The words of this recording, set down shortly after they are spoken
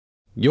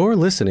You're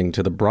listening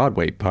to the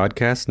Broadway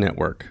Podcast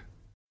Network.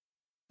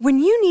 When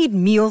you need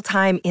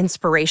mealtime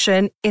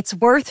inspiration, it's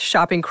worth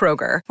shopping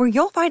Kroger, where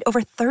you'll find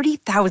over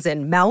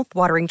 30,000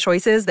 mouth-watering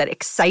choices that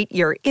excite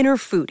your inner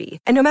foodie.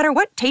 And no matter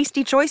what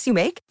tasty choice you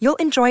make, you'll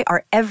enjoy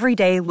our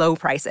everyday low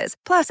prices,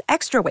 plus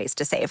extra ways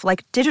to save,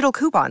 like digital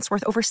coupons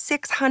worth over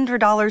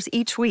 $600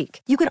 each week.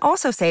 You can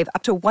also save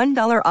up to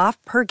 $1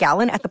 off per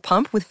gallon at the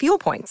pump with fuel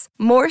points.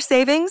 More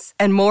savings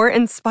and more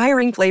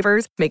inspiring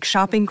flavors make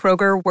shopping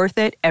Kroger worth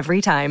it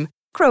every time.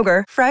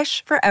 Kroger,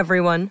 fresh for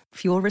everyone.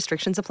 Fuel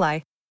restrictions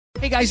apply.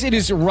 Hey guys, it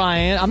is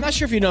Ryan. I'm not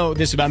sure if you know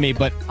this about me,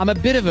 but I'm a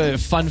bit of a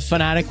fun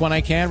fanatic when I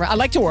can. I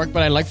like to work,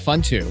 but I like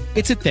fun too.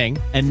 It's a thing.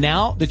 And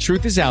now the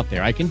truth is out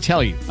there. I can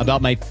tell you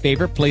about my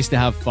favorite place to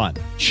have fun.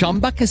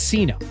 Chumba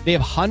Casino. They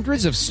have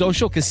hundreds of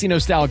social casino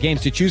style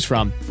games to choose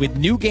from with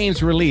new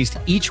games released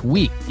each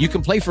week. You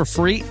can play for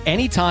free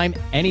anytime,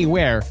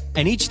 anywhere.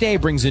 And each day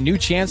brings a new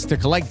chance to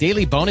collect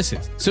daily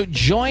bonuses. So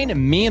join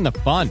me in the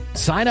fun.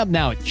 Sign up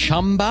now at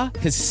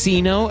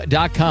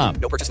ChumbaCasino.com.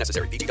 No purchase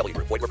necessary. VGW.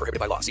 Void where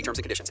prohibited by law. See terms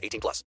and conditions.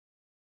 18+.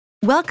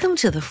 Welcome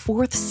to the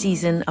fourth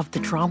season of the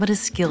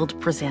Dramatists Guild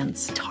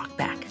Presents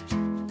Talkback.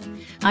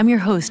 I'm your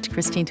host,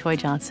 Christine Toy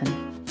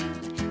Johnson.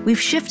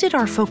 We've shifted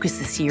our focus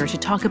this year to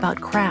talk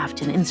about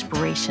craft and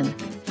inspiration.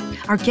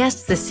 Our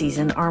guests this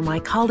season are my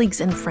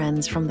colleagues and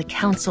friends from the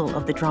Council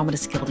of the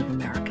Dramatists Guild of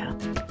America.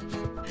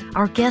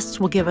 Our guests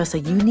will give us a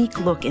unique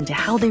look into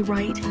how they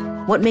write,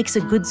 what makes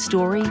a good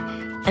story,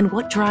 and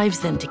what drives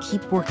them to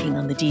keep working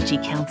on the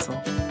DG Council.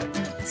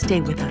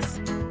 Stay with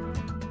us.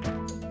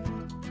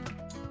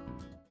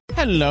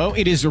 Hello,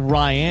 it is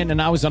Ryan,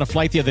 and I was on a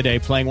flight the other day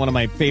playing one of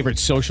my favorite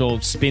social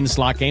spin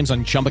slot games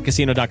on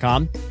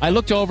ChumbaCasino.com. I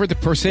looked over at the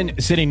person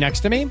sitting next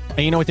to me, and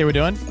you know what they were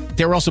doing?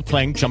 They were also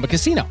playing Chumba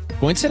Casino.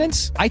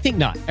 Coincidence? I think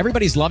not.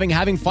 Everybody's loving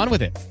having fun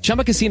with it.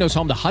 Chumba Casino is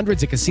home to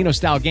hundreds of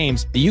casino-style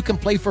games that you can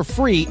play for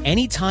free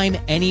anytime,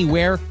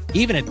 anywhere,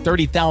 even at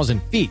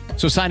 30,000 feet.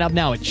 So sign up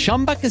now at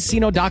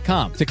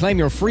ChumbaCasino.com to claim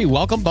your free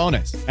welcome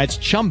bonus. That's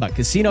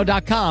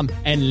ChumbaCasino.com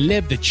and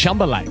live the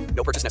Chumba life.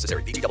 No purchase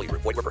necessary. VGW.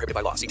 Void where prohibited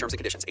by law. See terms and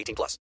conditions. 18+.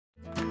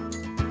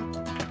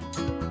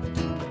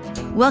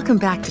 Welcome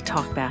back to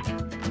Talkback.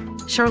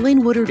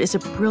 Charlayne Woodard is a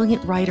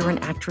brilliant writer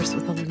and actress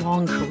with a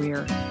long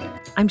career.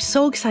 I'm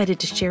so excited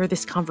to share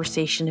this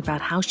conversation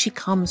about how she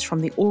comes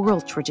from the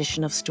oral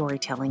tradition of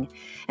storytelling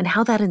and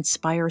how that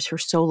inspires her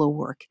solo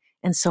work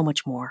and so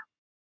much more.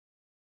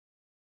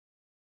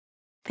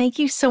 Thank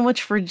you so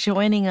much for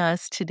joining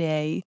us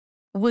today.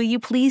 Will you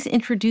please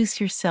introduce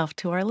yourself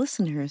to our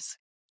listeners?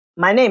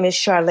 My name is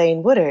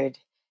Charlayne Woodard,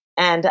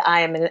 and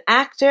I am an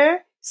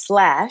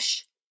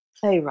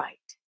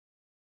actor/playwright.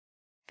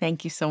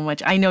 Thank you so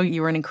much. I know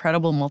you're an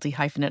incredible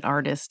multi-hyphenate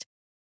artist,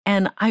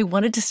 and I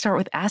wanted to start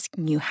with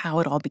asking you how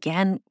it all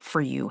began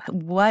for you.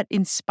 What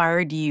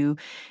inspired you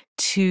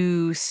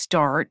to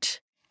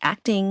start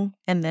acting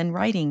and then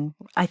writing?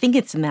 I think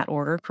it's in that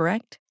order,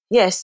 correct?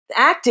 Yes,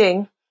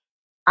 acting,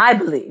 I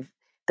believe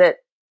that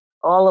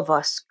all of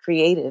us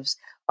creatives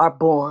are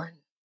born.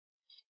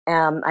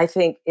 I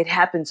think it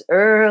happens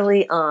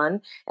early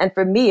on, and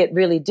for me, it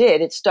really did.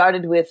 It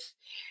started with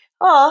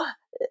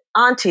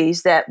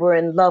aunties that were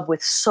in love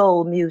with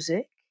soul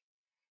music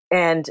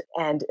and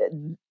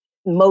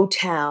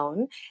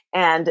Motown,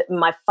 and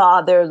my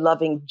father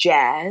loving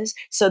jazz.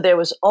 So there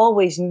was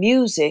always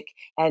music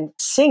and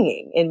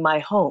singing in my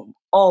home,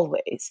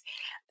 always.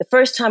 The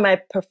first time I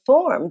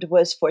performed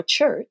was for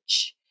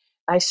church.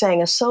 I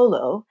sang a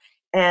solo,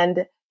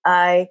 and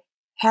I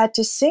had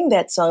to sing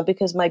that song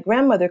because my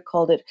grandmother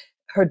called it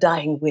her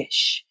dying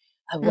wish.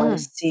 I want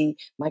to see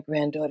my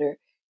granddaughter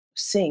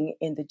sing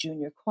in the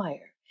junior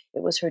choir.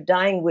 It was her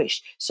dying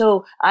wish.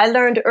 So I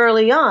learned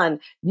early on,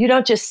 you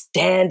don't just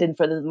stand in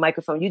front of the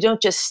microphone. You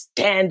don't just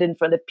stand in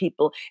front of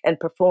people and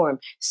perform.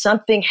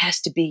 Something has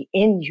to be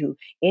in you,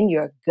 in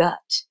your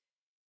gut.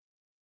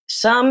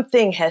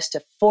 Something has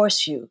to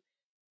force you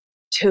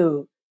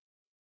to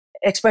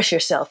express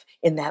yourself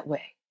in that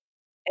way.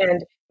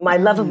 And my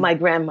love of my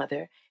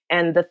grandmother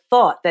and the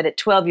thought that at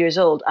 12 years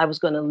old, I was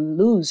going to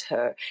lose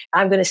her.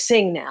 I'm going to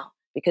sing now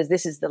because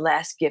this is the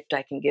last gift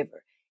I can give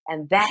her.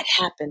 And that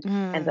happened.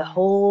 And the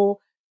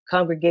whole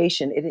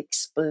congregation, it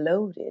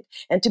exploded.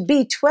 And to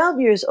be 12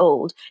 years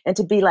old and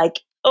to be like,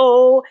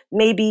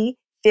 maybe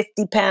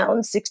 50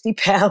 pounds, 60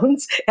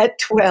 pounds at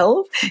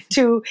 12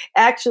 to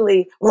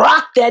actually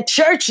rock that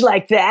church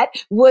like that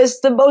was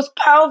the most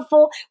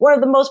powerful, one of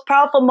the most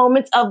powerful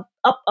moments of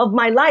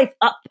my life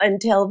up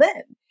until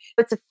then.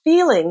 It's a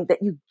feeling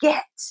that you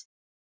get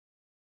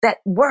that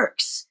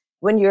works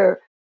when you're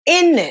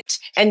in it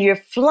and you're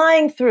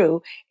flying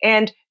through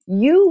and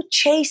you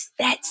chase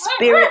that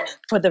spirit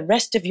for the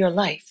rest of your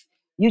life.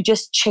 You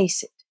just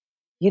chase it,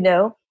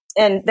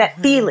 and that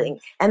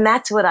feeling. And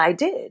that's what I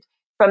did.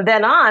 From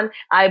then on,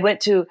 I went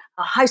to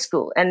a high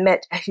school and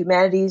met a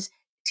humanities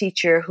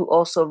teacher who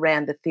also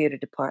ran the theater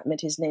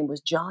department. His name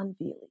was John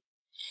Veely.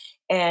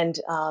 And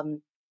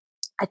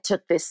I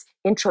took this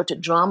intro to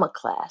drama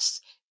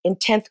class in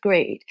 10th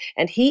grade.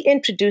 And he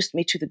introduced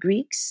me to the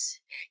Greeks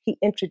He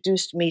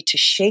introduced me to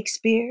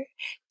Shakespeare,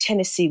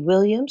 Tennessee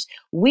Williams.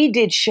 We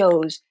did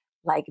shows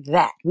like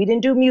that. We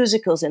didn't do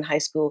musicals in high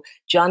school.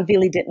 John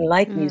Veely didn't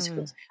like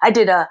musicals. I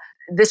did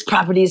This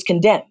Property is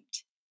Condemned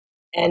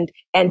and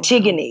Wow.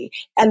 Antigone.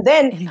 And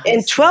then In high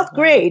in school, 12th wow.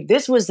 grade,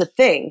 this was the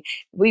thing.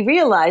 We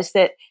realized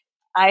that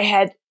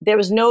there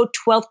was no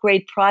 12th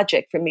grade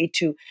project for me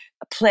to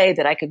play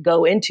that I could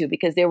go into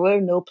because there were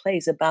no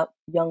plays about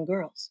young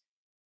girls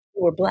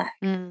who were Black.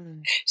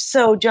 Mm.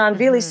 So John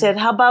Veely said,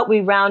 how about we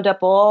round up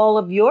all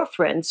of your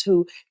friends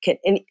who can,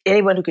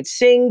 anyone who could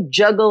sing,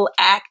 juggle,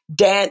 act,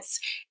 dance,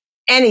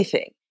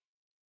 anything.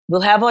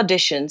 We'll have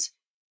auditions.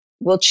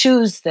 We'll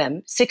choose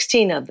them,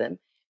 16 of them,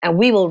 and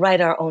we will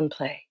write our own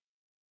play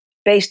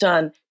based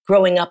on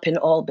growing up in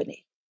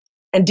Albany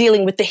and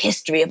dealing with the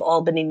history of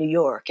Albany, New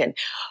York. And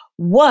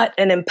what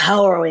an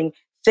empowering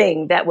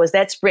thing that was.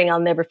 That spring, I'll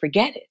never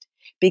forget it,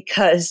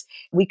 because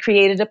we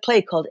created a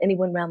play called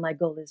Anyone Round My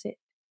Goal Is It.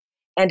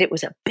 And it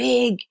was a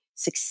big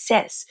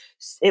success.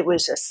 It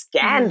was a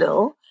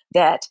scandal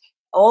that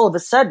all of a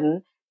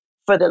sudden,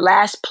 for the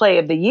last play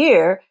of the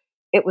year,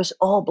 it was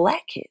all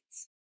Black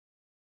kids.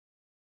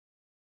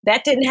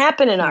 That didn't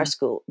happen in our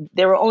school.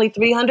 There were only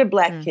 300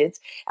 Black kids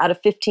out of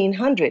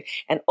 1,500.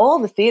 And all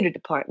the theater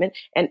department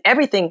and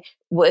everything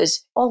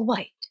was all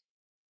white,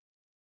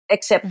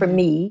 except for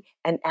me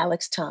and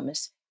Alex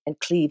Thomas and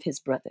Cleve,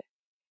 his brother.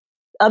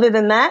 Other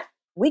than that,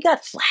 we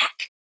got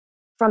flack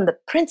from the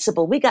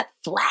principal. We got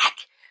flack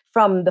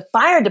from the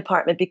fire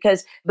department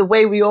because the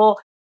way we all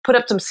put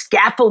up some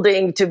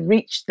scaffolding to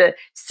reach the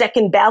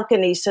second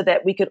balcony so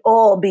that we could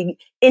all be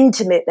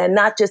intimate and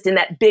not just in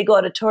that big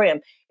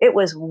auditorium. It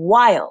was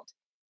wild.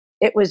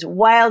 It was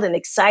wild and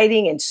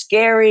exciting and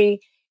scary.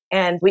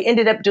 And we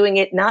ended up doing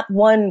it not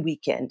one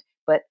weekend,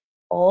 but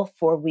all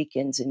 4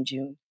 weekends in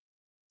June.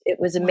 It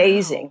was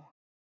amazing. Wow.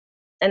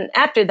 And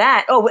after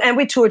that, and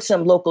we toured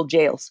some local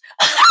jails.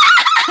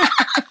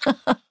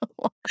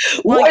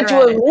 Which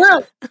was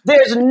real.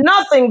 There's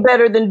nothing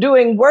better than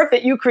doing work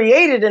that you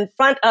created in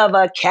front of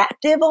a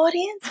captive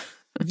audience.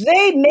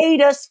 They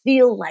made us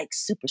feel like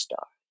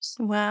superstars.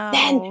 Wow.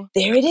 Then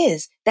there it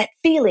is, that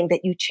feeling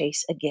that you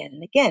chase again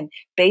and again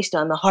based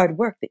on the hard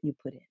work that you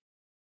put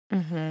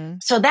in.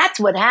 So that's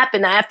what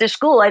happened. After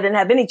school, I didn't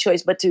have any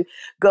choice but to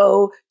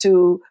go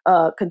to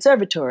a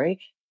conservatory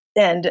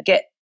and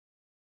get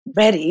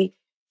ready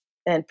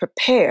and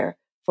prepare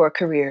for a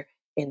career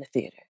in the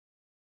theater.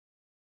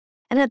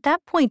 And at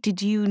that point,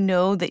 did you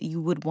know that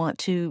you would want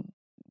to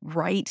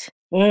write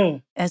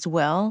as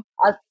well?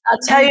 I'll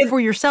tell you. For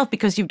yourself,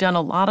 because you've done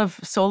a lot of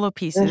solo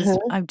pieces.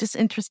 I'm just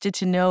interested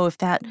to know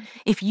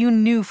if you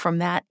knew from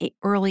that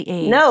early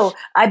age. No,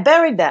 I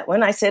buried that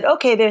one. I said,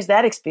 okay, there's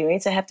that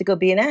experience. I have to go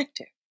be an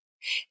actor.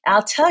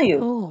 I'll tell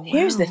you,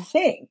 here's the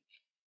thing.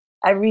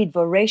 I read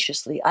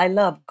voraciously. I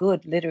love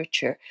good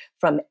literature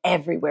from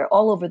everywhere,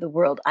 all over the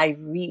world. I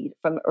read.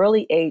 From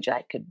early age,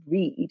 I could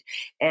read.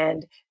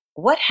 And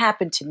what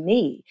happened to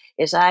me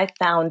is I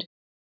found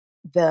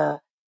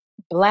the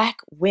Black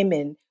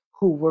women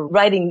who were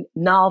writing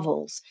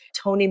novels,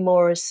 Toni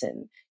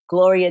Morrison,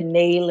 Gloria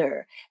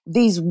Naylor,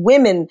 these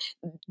women,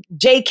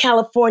 J.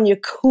 California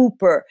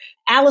Cooper,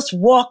 Alice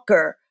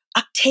Walker,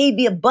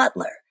 Octavia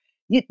Butler,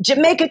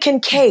 Jamaica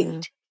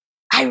Kincaid.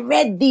 I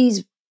read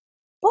these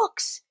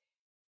books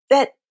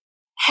that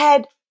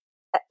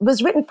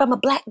was written from a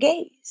Black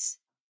gaze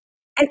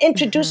and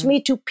introduced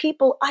me to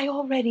people I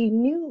already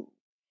knew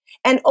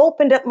and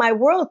opened up my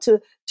world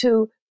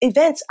to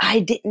events I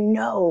didn't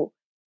know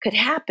could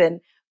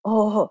happen.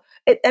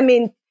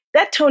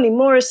 That Toni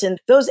Morrison,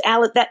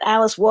 that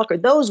Alice Walker,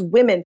 those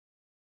women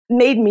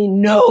made me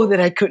know that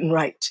I couldn't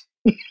write.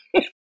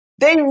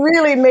 They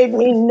really made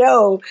me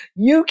know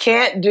you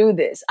can't do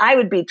this. I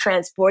would be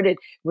transported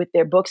with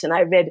their books, and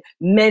I read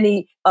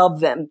many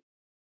of them,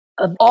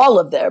 of all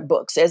of their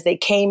books as they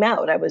came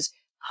out. I was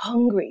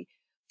hungry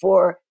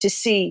to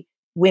see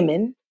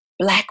women,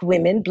 Black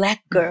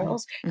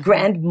girls,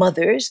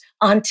 grandmothers,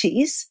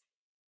 aunties,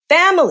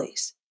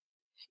 families.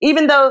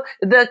 Even though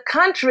the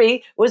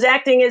country was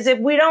acting as if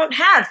we don't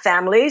have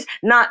families,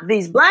 not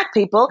these Black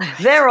people,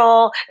 they're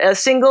all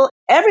single.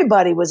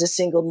 Everybody was a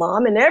single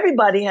mom and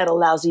everybody had a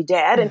lousy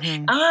dad.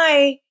 And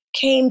I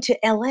came to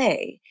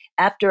LA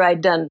after I'd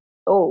done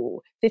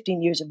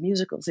 15 years of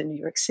musicals in New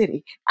York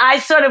City. I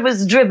sort of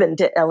was driven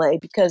to LA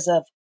because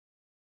of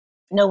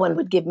no one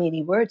would give me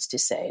any words to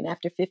say. And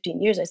after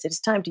 15 years, I said, it's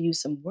time to use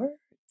some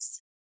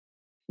words.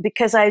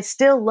 Because I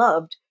still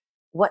loved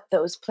what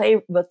those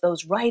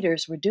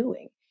writers were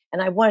doing.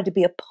 And I wanted to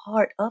be a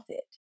part of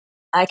it.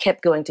 I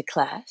kept going to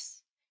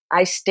class.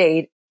 I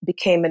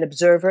became an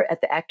observer at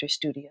the Actors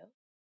Studio.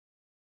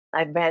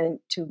 I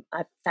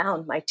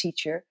found my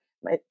teacher,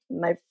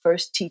 my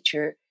first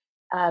teacher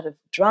out of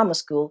drama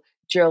school,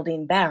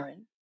 Geraldine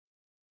Barron.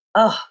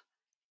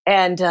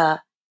 And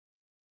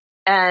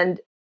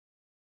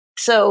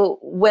so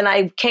when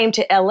I came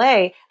to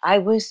LA, I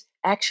was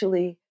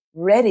actually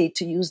ready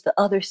to use the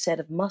other set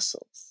of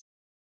muscles.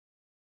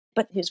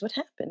 But here's what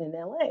happened in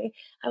LA.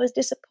 I was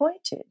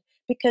disappointed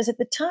because at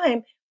the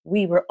time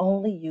we were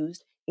only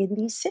used in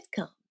these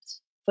sitcoms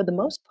for the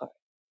most part.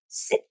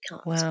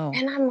 Sitcoms. Wow.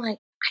 And I'm like,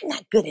 I'm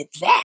not good at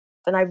that.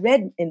 And I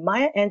read in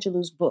Maya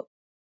Angelou's book,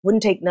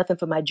 Wouldn't Take Nothing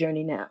for My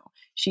Journey Now.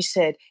 She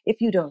said, if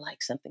you don't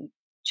like something,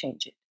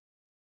 change it.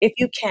 If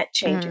you can't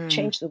change it,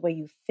 change the way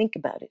you think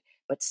about it,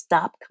 but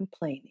stop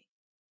complaining.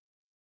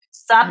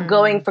 Stop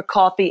going for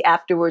coffee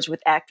afterwards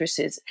with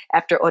actresses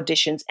after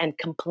auditions and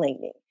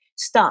complaining.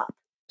 Stop.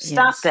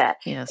 Stop Yes. that.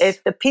 Yes.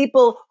 If the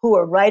people who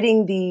are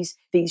writing these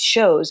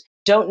shows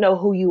don't know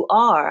who you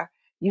are,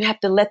 you have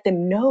to let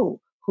them know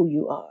who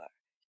you are.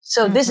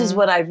 So this is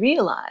what I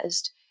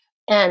realized.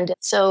 And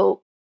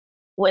so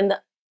when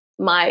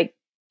my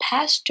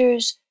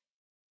pastor's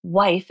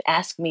wife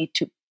asked me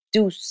to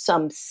do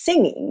some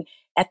singing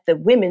at the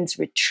women's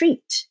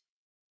retreat,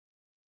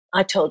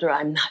 I told her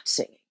I'm not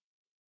singing.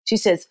 She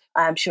says,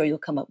 I'm sure you'll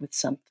come up with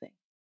something.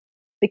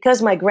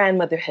 Because my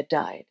grandmother had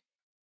died,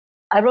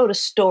 I wrote a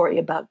story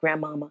about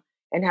Grandmama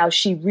and how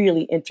she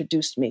really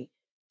introduced me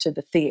to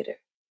the theater.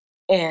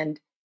 And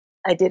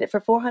I did it for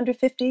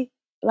 450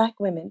 Black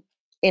women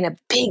in a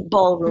big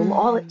ballroom,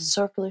 all at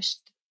circular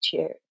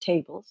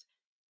tables.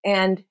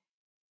 And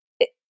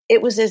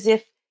it was as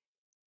if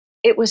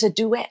it was a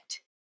duet.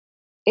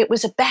 It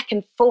was a back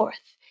and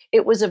forth.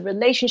 It was a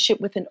relationship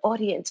with an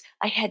audience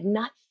I had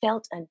not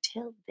felt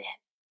until then.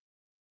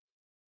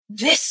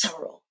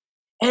 Visceral.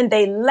 And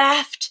they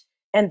laughed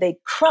and they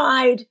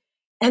cried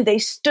and they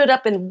stood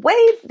up and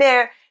waved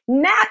their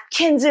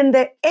napkins in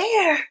the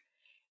air.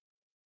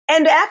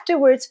 And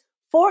afterwards,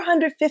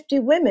 450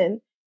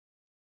 women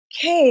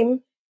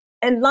came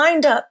and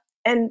lined up,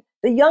 and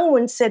the young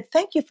one said,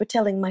 thank you for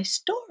telling my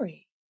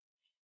story.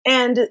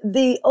 And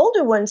the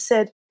older one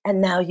said,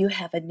 and now you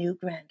have a new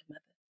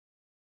grandmother.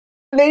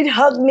 They'd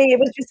hug me.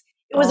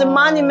 It was a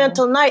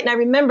monumental night. And I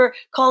remember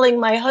calling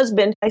my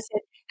husband. I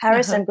said,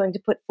 Harris, I'm going to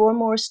put 4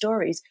 more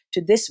stories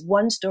to this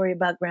one story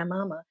about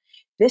Grandmama.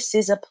 This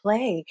is a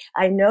play.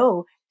 I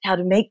know how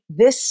to make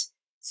this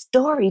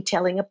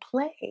storytelling a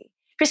play.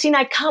 Christine,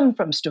 I come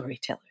from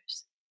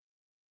storytellers.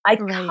 I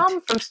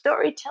come from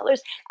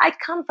storytellers. I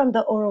come from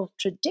the oral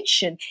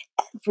tradition.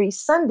 Every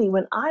Sunday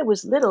when I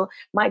was little,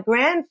 my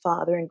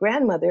grandfather and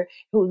grandmother,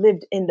 who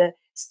lived in the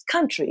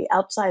country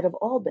outside of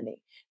Albany,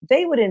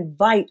 they would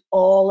invite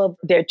all of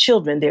their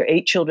children, their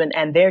 8 children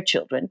and their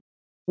children.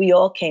 We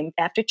all came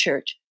after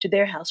church to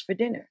their house for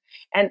dinner.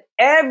 And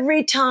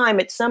every time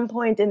at some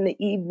point in the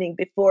evening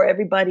before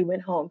everybody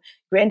went home,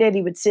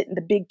 Granddaddy would sit in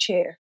the big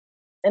chair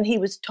and he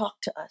would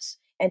talk to us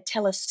and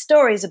tell us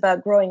stories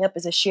about growing up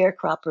as a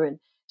sharecropper in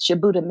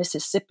Shibuda,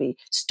 Mississippi,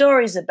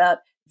 stories about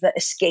the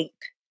escape.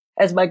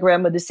 As my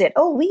grandmother said,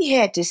 oh, we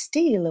had to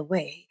steal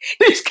away.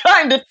 These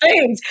kind of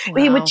things.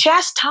 Wow. He would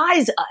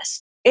chastise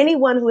us.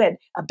 Anyone who had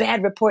a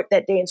bad report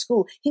that day in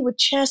school, he would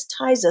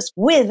chastise us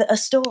with a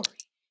story.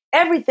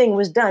 Everything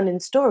was done in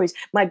stories.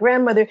 My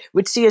grandmother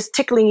would see us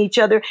tickling each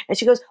other and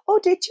she goes, oh,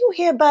 did you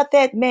hear about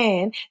that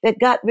man that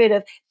got rid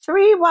of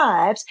 3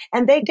 wives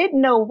and they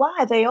didn't know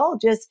why? They all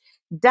just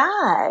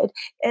died.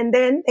 And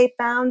then they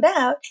found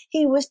out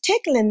he was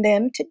tickling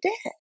them to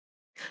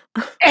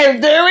death.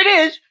 And there it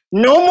is.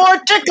 No more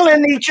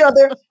tickling each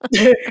other.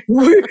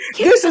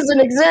 This is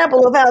an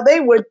example of how they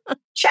would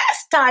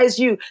chastise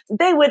you.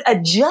 They would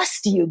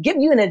adjust you, give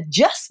you an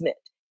adjustment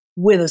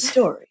with a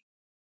story.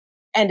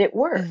 And it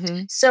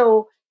worked.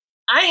 So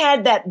I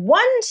had that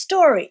one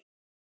story.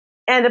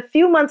 And a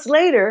few months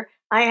later,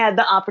 I had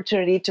the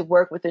opportunity to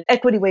work with the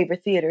Equity Waiver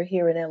Theater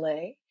here in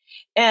LA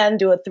and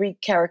do a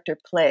 3-character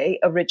play,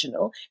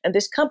 original. And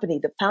this company,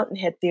 the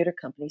Fountainhead Theater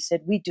Company,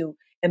 said, we do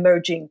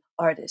emerging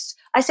artists.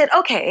 I said,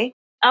 okay,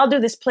 I'll do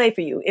this play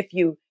for you if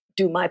you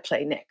do my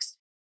play next.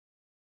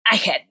 I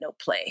had no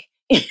play.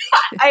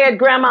 I had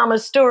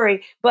Grandmama's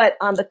story, but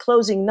on the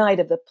closing night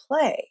of the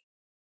play,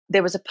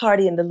 there was a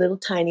party in the little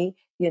tiny,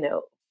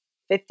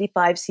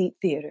 55-seat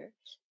theater.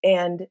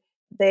 And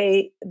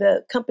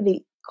the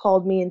company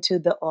called me into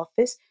the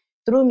office,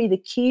 threw me the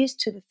keys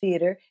to the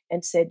theater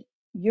and said,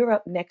 you're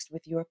up next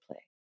with your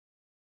play.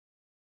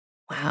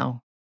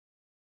 Wow.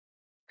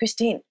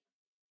 Christine,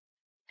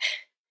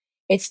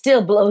 it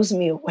still blows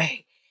me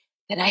away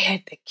that I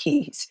had the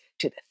keys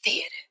to the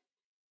theater.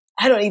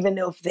 I don't even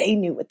know if they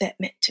knew what that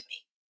meant to me.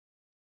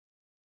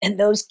 And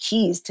those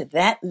keys to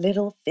that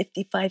little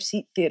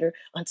 55-seat theater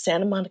on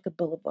Santa Monica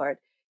Boulevard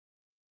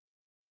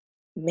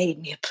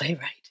made me a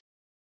playwright.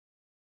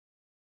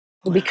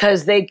 Wow.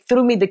 Because they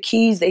threw me the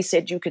keys. They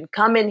said, you can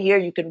come in here.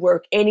 You can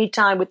work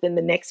anytime within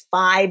the next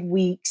 5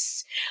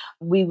 weeks.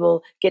 We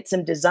will get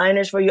some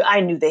designers for you. I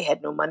knew they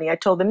had no money. I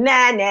told them,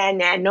 nah,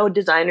 no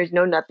designers,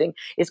 no nothing.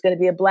 It's going to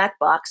be a black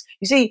box.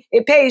 You see,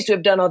 it pays to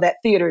have done all that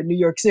theater in New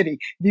York City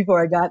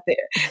before I got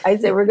there. I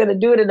said, we're going to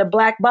do it in a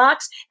black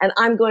box, and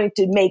I'm going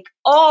to make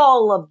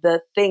all of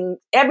the things,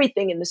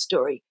 everything in the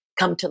story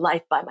come to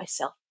life by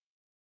myself.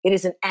 It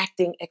is an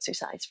acting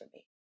exercise for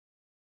me.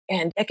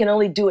 And I can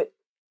only do it.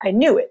 I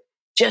knew it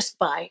just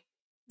by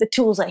the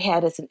tools I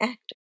had as an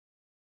actor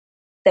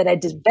that I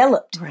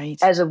developed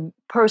as a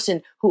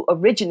person who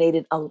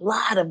originated a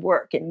lot of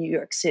work in New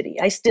York City.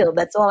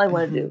 That's all I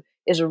want to do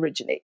is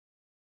originate.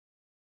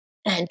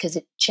 And because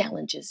it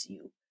challenges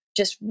you,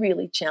 just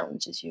really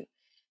challenges you.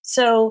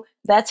 So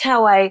that's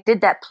how I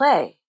did that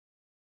play.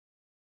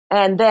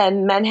 And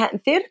then Manhattan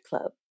Theater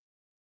Club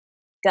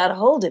got a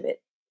hold of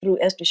it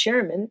through Esther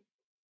Sherman,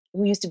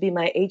 who used to be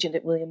my agent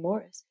at William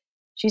Morris.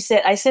 She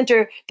said, I sent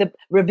her the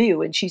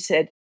review and she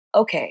said,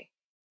 okay.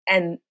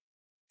 And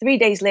 3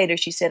 days later,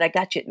 she said, I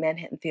got you at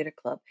Manhattan Theater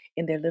Club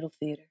in their little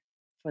theater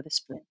for the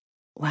spring.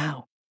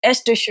 Wow.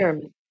 Esther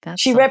Sherman.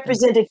 That's She something.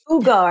 represented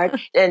Woodard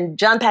and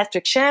John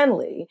Patrick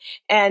Shanley.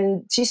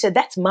 And she said,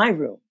 that's my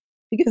room,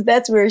 because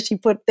that's where she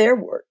put their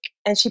work.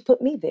 And she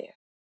put me there.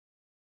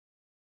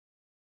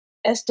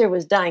 Esther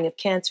was dying of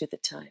cancer at the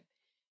time,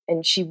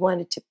 and she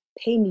wanted to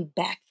pay me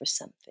back for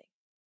something.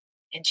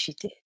 And she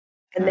did.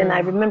 And then I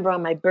remember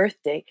on my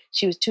birthday,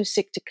 she was too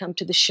sick to come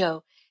to the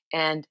show.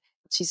 And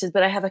she says,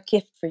 but I have a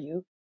gift for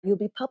you. You'll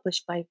be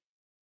published by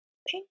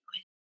Penguin.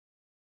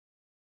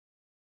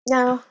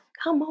 Now,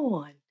 come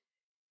on.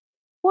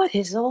 What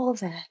is all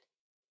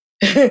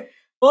that?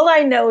 All I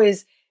know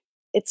is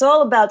it's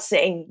all about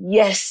saying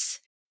yes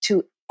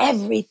to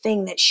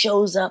everything that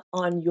shows up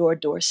on your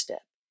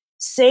doorstep.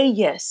 Say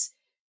yes.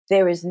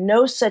 There is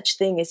no such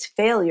thing as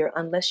failure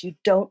unless you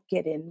don't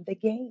get in the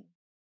game.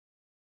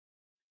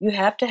 You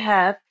have to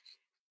have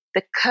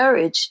the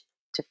courage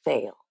to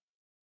fail,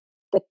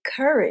 the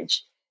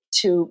courage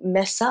to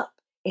mess up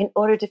in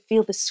order to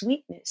feel the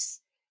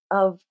sweetness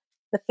of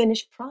the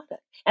finished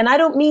product. And I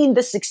don't mean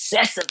the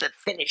success of the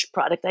finished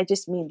product. I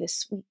just mean the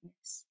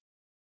sweetness.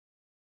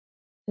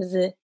 Is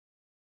it?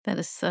 That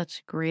is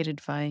such great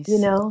advice.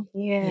 Yeah.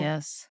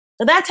 Yes.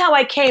 So that's how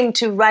I came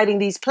to writing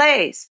these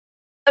plays.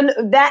 And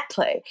that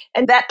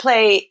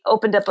play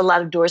opened up a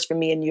lot of doors for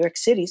me in New York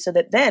City, so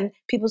that then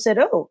people said,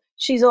 oh,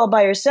 she's all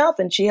by herself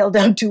and she held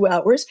down 2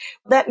 hours.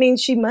 That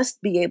means she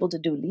must be able to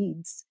do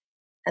leads.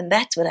 And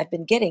that's what I've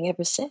been getting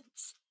ever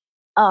since.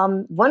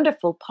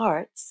 Wonderful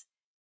parts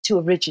to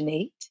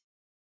originate.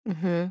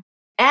 Mm-hmm.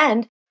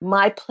 And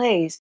my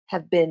plays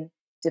have been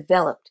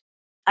developed.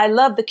 I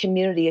love the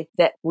community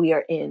that we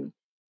are in,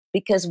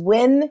 because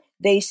when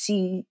they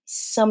see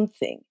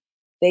something,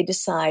 they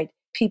decide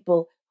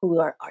people who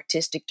are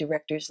artistic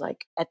directors,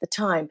 like at the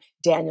time,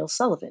 Daniel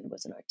Sullivan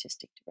was an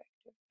artistic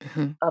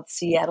director of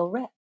Seattle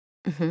Rep.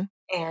 Mm-hmm.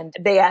 And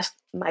they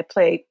asked my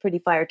play, Pretty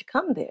Fire, to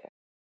come there.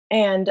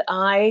 And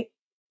I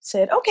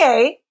said,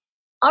 okay,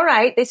 all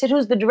right. They said,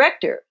 who's the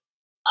director?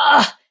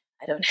 I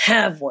don't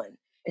have one.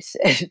 I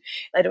said,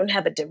 I don't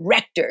have a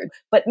director,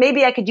 but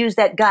maybe I could use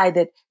that guy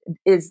that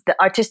is the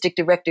artistic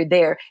director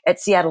there at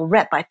Seattle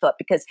Rep, I thought,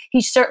 because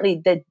he certainly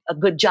did a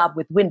good job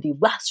with Wendy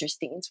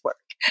Wasserstein's work.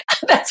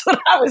 That's what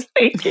I was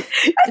thinking.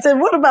 I said,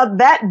 what about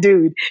that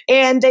dude?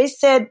 And they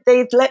said,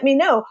 they'd let me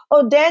know,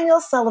 oh, Daniel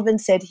Sullivan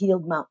said he'll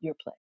mount your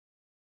play.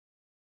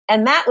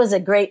 And that was a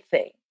great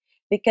thing,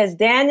 because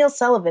Daniel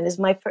Sullivan is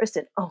my first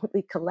and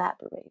only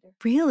collaborator.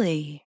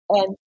 Really?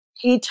 And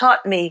he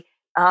taught me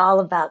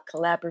all about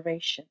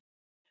collaboration.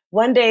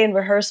 One day in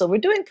rehearsal, we're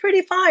doing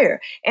Pretty Fire.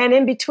 And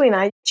in between,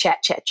 I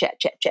chat,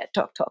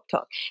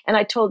 talk. And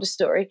I told a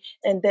story.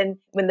 And then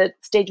when the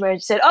stage manager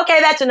said, okay,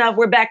 that's enough,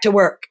 we're back to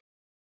work.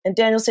 And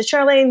Daniel said,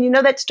 Charlayne, you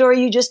know that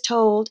story you just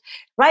told?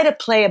 Write a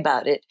play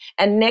about it.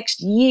 And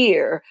next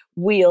year,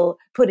 we'll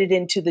put it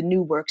into the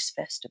New Works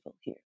Festival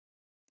here.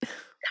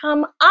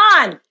 Come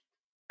on.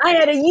 I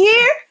had a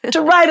year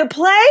to write a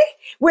play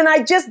when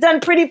I just done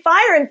Pretty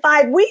Fire in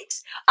 5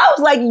 weeks. I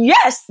was like,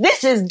 yes,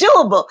 this is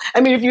doable.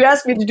 I mean, if you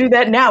ask me to do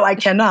that now, I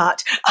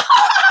cannot.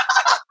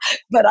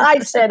 But I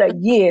said a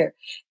year.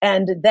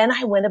 And then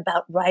I went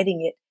about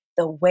writing it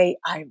the way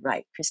I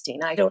write,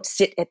 Christine. I don't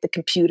sit at the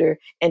computer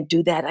and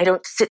do that. I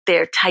don't sit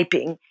there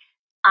typing.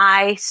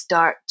 I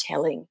start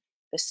telling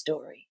the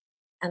story.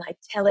 And I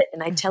tell it,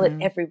 and I tell it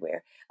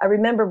everywhere. I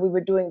remember we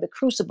were doing The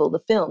Crucible, the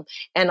film,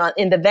 and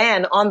in the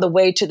van on the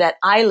way to that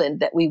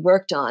island that we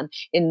worked on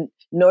in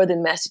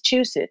northern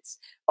Massachusetts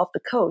off the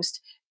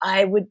coast,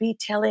 I would be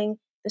telling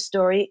the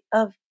story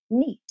of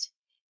meat.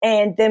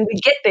 And then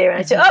we'd get there and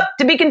I'd say, oh,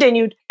 to be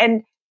continued.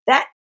 And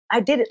that, I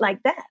did it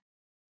like that.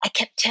 I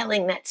kept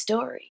telling that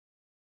story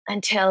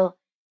until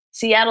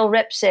Seattle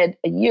Rep said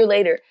a year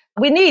later,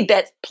 we need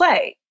that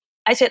play.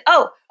 I said,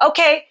 oh,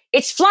 okay,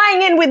 it's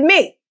flying in with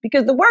me,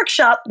 because the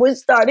workshop was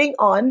starting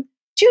on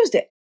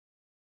Tuesday.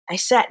 I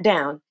sat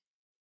down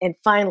and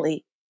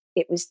finally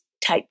it was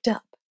typed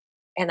up,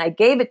 and I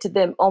gave it to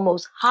them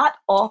almost hot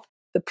off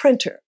the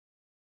printer.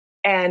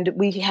 And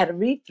we had a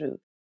read through,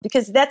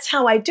 because that's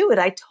how I do it.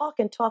 I talk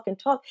and talk and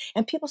talk.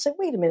 And people say,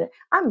 wait a minute,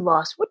 I'm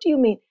lost. What do you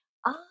mean?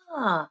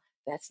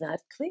 That's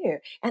not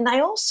clear. And I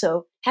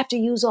also have to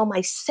use all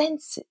my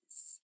senses.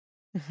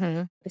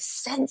 The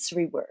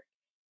sensory work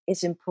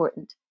is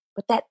important.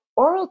 But that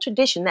oral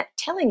tradition, that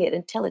telling it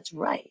until it's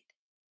right,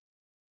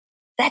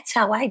 that's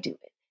how I do it.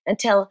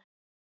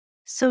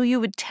 So you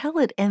would tell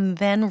it and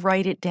then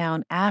write it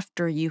down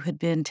after you had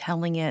been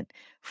telling it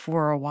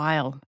for a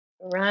while.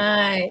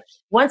 Right.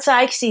 Once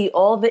I see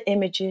all the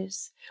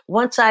images,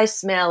 once I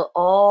smell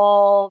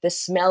all the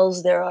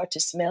smells there are to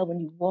smell when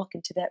you walk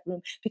into that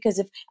room, because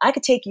if I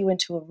could take you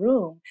into a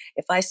room,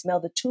 if I smell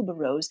the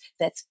tuberose,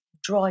 that's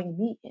drawing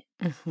me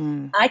in.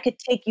 Mm-hmm. I could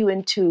take you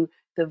into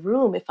the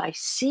room if I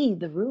see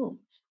the room.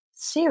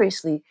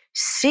 Seriously,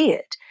 see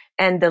it.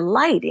 And the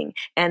lighting.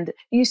 And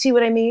you see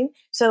what I mean?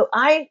 So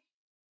I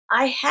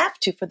have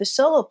to, for the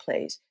solo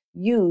plays,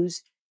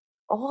 use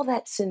all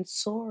that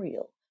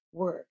sensorial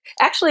work.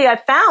 Actually, I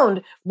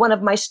found one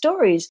of my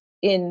stories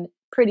in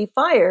Pretty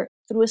Fire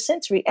through a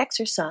sensory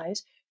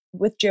exercise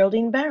with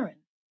Geraldine Barron.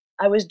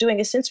 I was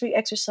doing a sensory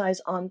exercise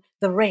on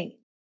the rain.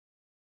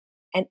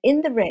 And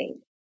in the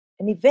rain,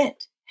 an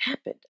event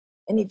happened,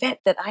 an event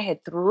that I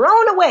had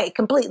thrown away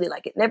completely,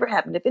 like it never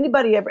happened. If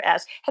anybody ever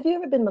asked, have you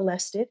ever been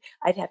molested?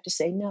 I'd have to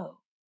say no.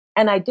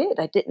 And I did.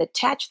 I didn't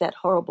attach that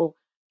horrible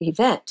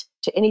event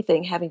to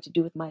anything having to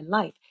do with my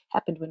life.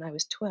 Happened when I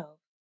was 12.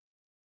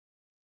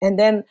 And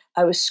then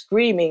I was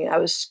screaming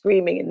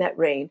in that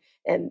rain.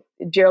 And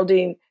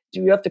Geraldine,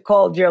 you have to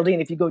call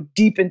Geraldine if you go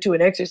deep into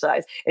an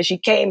exercise. And she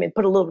came and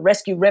put a little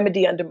rescue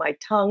remedy under my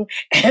tongue.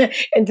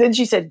 And then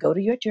she said, go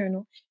to your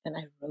journal. And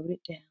I wrote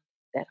it down,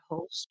 that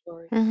whole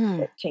story Mm-hmm.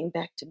 that came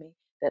back to me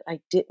that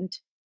I didn't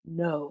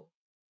know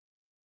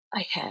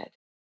I had.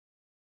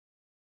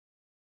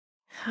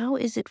 How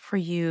is it for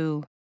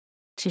you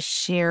to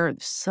share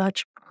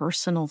such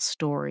personal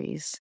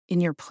stories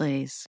in your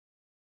plays?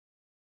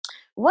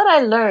 What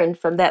I learned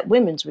from that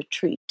women's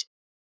retreat,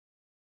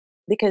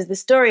 because the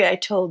story I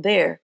told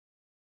there,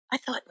 I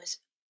thought was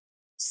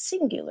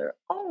singular,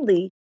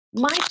 only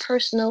my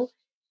personal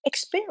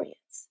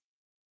experience.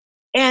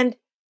 And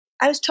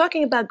I was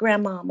talking about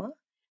Grandmama.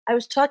 I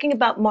was talking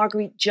about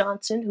Marguerite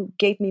Johnson, who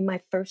gave me my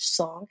first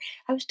song.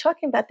 I was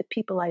talking about the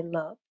people I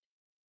love.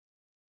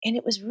 And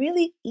it was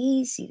really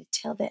easy to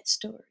tell that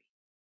story.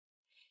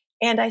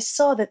 And I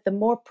saw that the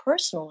more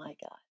personal I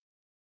got,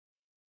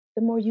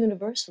 the more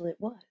universal it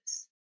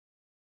was.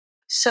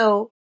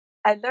 So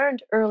I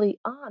learned early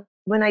on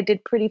when I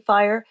did Pretty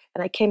Fire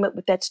and I came up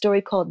with that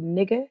story called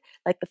Nigger,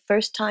 like the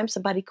first time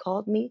somebody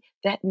called me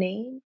that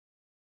name.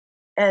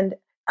 And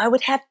I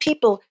would have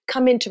people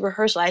come into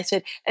rehearsal. I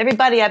said,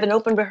 everybody have an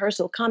open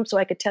rehearsal, come so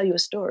I could tell you a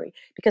story.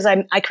 Because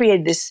I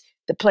created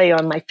the play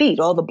on my feet,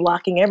 all the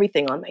blocking,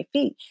 everything on my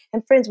feet.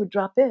 And friends would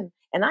drop in.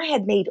 And I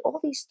had made all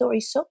these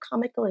stories so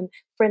comical and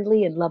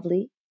friendly and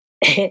lovely.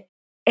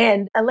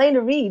 And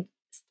Elena Reed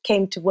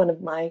came to one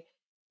of my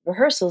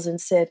rehearsals and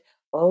said,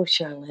 oh,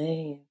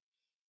 Charlayne,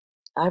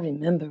 I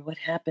remember what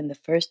happened the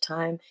first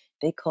time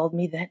they called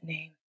me that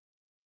name.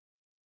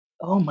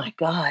 Oh my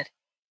God.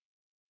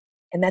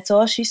 And that's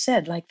all she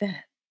said, like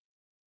that.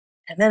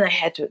 And then I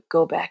had to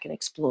go back and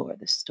explore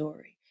the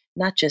story,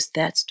 not just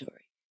that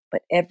story,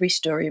 but every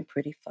story in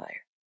Pretty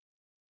Fire.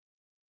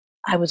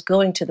 I was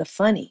going to the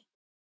funny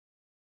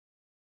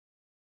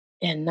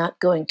and not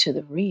going to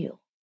the real,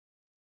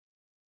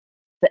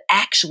 the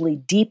actually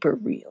deeper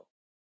real.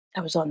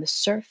 I was on the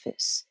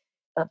surface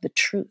of the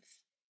truth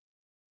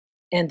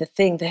and the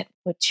thing that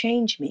would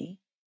change me,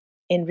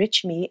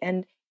 enrich me,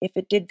 and if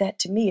it did that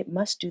to me, it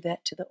must do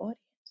that to the audience.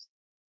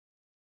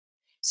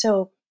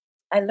 So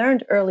I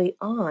learned early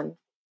on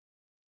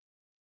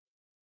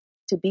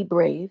to be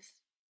brave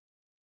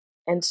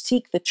and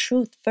seek the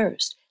truth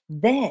first.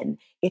 Then,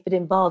 if it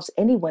involves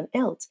anyone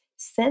else,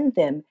 send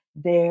them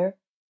their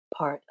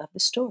part of the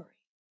story.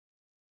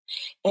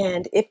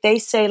 And if they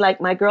say,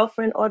 like my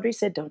girlfriend Audrey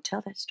said, don't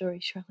tell that story,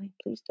 Charlayne,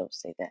 please don't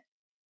say that.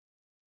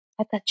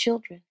 I've got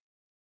children.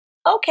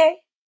 Okay,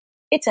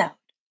 it's out.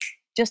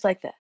 Just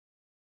like that.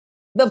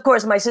 Of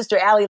course, my sister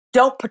Allie,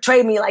 don't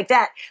portray me like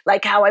that,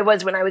 like how I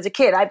was when I was a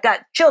kid. I've got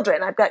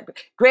children, I've got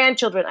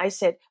grandchildren. I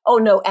said, oh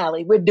no,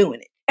 Allie, we're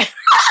doing it.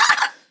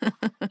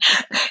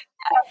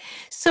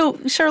 So,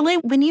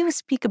 Charlayne, when you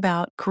speak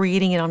about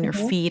creating it on your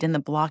Mhm. feet and the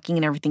blocking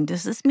and everything,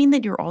 does this mean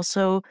that you're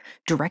also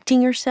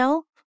directing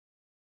yourself?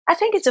 I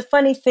think it's a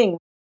funny thing.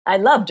 I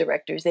love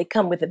directors. They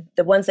come with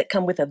the ones that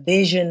come with a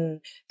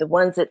vision, the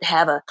ones that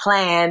have a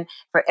plan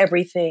for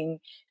everything.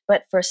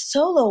 But for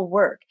solo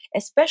work,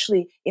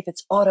 especially if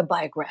it's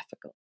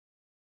autobiographical,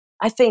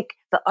 I think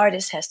the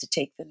artist has to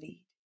take the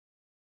lead.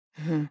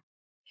 Mm-hmm.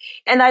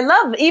 And I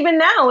love, even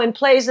now in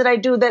plays that I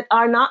do that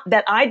are not,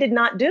 that I did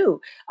not do,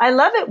 I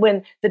love it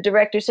when the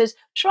director says,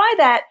 try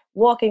that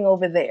walking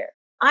over there.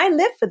 I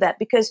live for that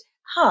because,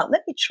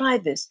 let me try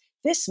this.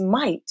 This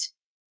might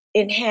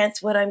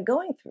enhance what I'm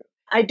going through.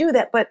 I do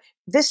that. But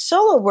this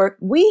solo work,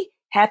 we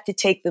have to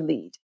take the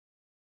lead.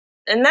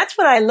 And that's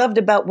what I loved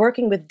about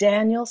working with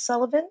Daniel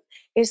Sullivan,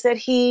 is that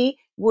he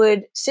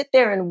would sit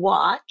there and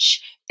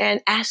watch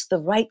and ask the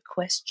right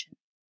question.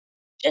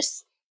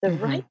 Just the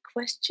Mm-hmm. right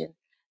question.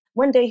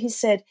 One day he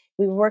said,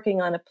 we were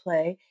working on a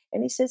play,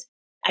 and he says,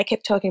 I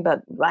kept talking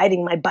about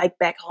riding my bike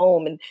back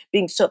home and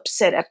being so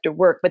upset after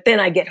work, but then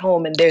I get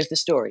home and there's the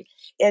story.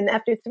 And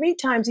after 3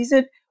 times, he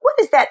said, what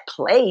is that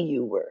play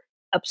you were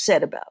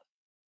upset about?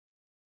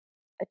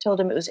 I told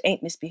him it was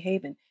Ain't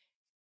Misbehaving.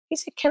 He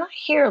said, can I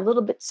hear a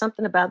little bit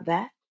something about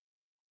that?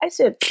 I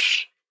said,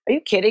 are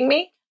you kidding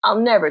me? I'll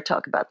never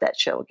talk about that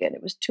show again.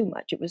 It was too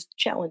much. It was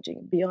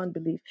challenging beyond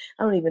belief.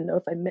 I don't even know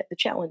if I met the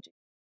challenging.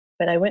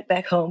 But I went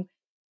back home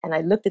and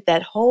I looked at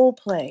that whole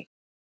play.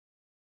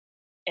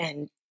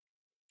 And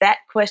that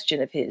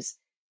question of his,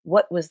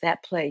 what was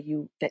that play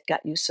that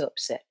got you so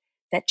upset?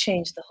 That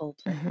changed the whole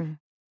play, Mhm.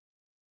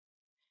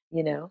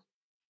 you know?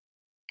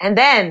 And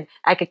then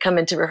I could come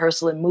into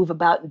rehearsal and move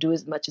about and do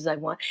as much as I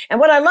want. And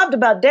what I loved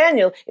about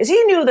Daniel is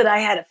he knew that I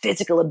had a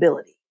physical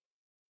ability.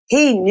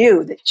 He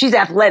knew that she's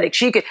athletic.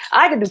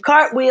 I could do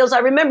cartwheels. I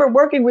remember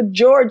working with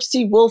George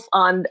C. Wolfe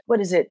on,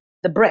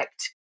 The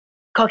Brecht,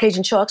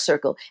 Caucasian Chalk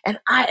Circle. And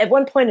at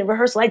one point in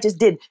rehearsal, I just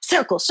did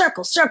circle,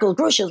 circle, circle,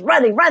 Grusha's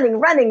running, running,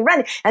 running,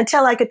 running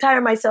until I could tire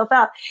myself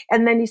out.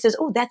 And then he says,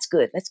 oh, that's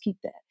good. Let's keep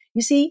that.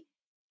 You see?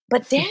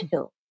 But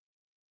Daniel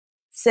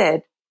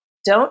said,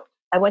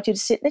 I want you to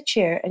sit in a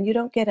chair and you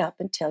don't get up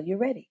until you're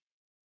ready.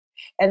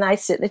 And I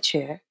sit in a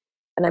chair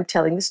and I'm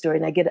telling the story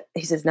and I get up.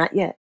 He says, not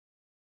yet.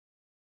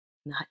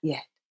 Not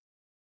yet.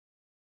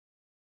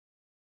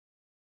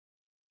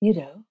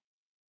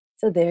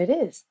 So there it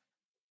is.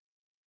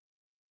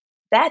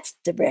 That's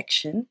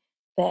direction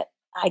that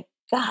I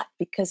got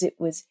because it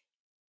was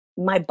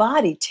my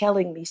body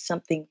telling me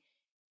something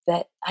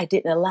that I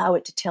didn't allow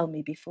it to tell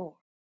me before.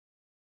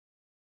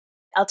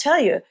 I'll tell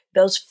you,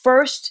 those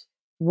first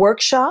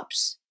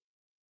workshops,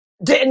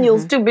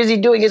 Daniel's too busy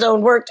doing his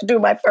own work to do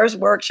my first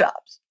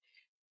workshops.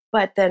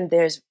 But then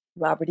there's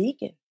Robert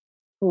Egan,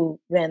 who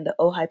ran the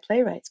Ojai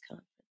Playwrights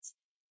Conference.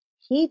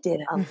 He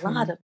did a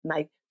lot of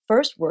my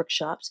first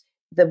workshops,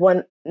 the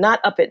one not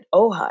up at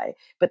Ojai,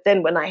 but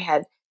then when I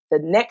had the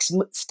next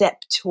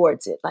step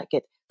towards it, like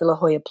at the La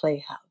Jolla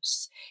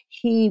Playhouse,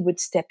 he would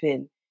step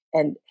in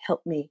and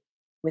help me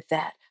with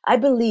that. I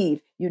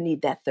believe you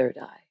need that third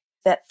eye.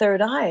 That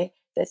third eye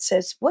that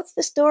says, what's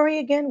the story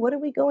again? What are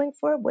we going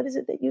for? What is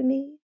it that you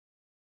need?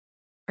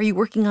 Are you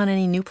working on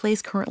any new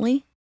plays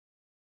currently?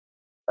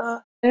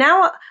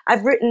 Now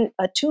I've written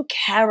a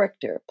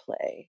 2-character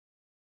play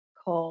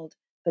called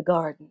The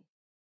Garden.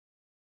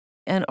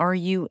 And are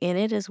you in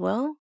it as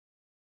well?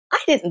 I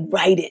didn't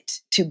write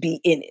it to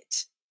be in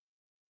it.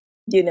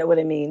 You know what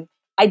I mean?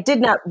 I did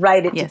not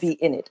write it to be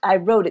in it. I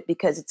wrote it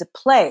because it's a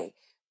play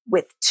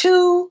with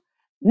 2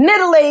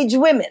 middle-aged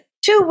women.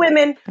 2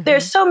 women.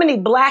 There's so many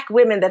Black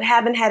women that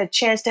haven't had a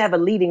chance to have a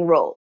leading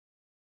role.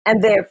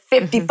 And they're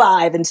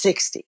 55 and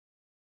 60.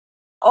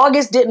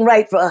 August didn't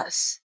write for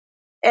us.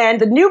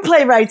 And the new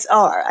playwrights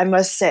are, I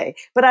must say.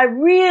 But I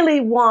really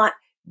want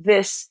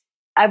this.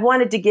 I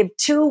wanted to give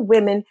 2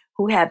 women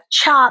who have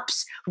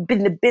chops, who've been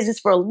in the business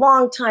for a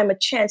long time, a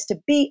chance to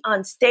be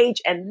on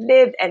stage and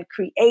live and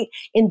create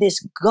in this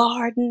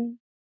garden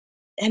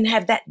and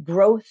have that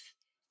growth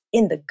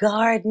in the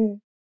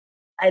garden.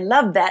 I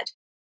love that.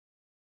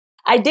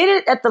 I did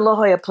it at the La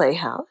Jolla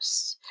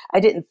Playhouse. I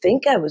didn't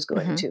think I was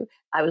going to.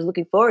 I was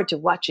looking forward to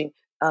watching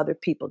other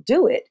people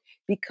do it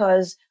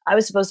because I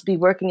was supposed to be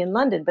working in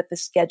London, but the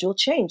schedule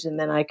changed and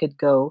then I could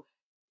go,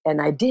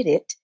 and I did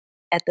it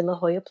at the La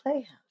Jolla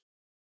Playhouse.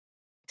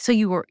 So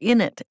you were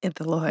in it at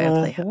the La Jolla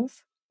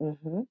Playhouse.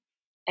 And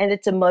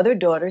it's a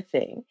mother-daughter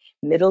thing,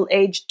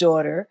 middle-aged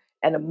daughter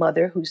and a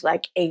mother who's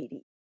like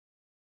 80.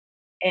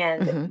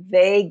 And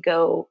they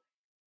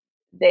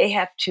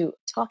have to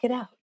talk it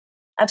out.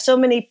 I have so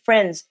many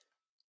friends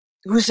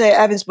who say,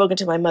 I haven't spoken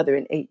to my mother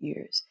in 8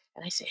 years.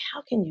 And I say,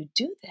 how can you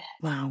do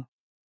that? Wow.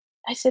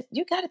 I said,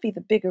 you got to be the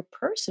bigger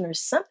person or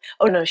something.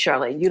 Oh, no,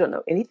 Charlayne, you don't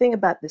know anything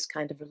about this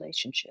kind of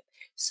relationship.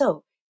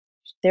 So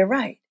they're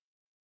right.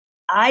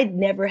 I'd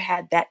never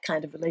had that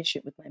kind of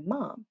relationship with my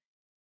mom,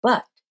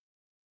 but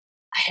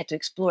I had to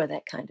explore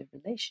that kind of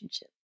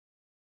relationship.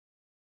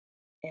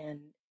 And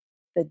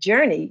the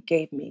journey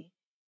the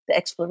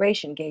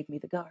exploration gave me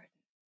the garden.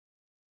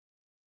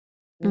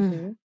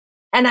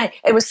 And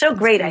it was so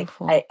great. I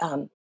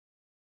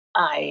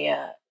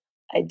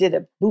did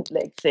a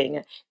bootleg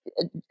thing.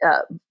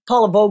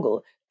 Paula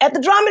Vogel at the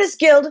Dramatist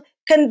Guild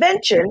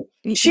convention.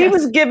 She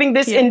was giving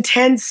this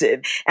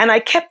intensive, and I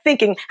kept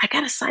thinking, I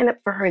got to sign up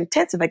for her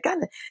intensive.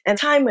 And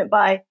time went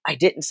by. I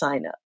didn't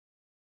sign up.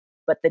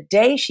 But the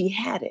day she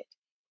had it,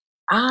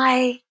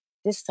 I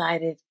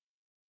decided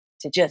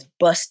to just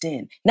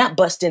not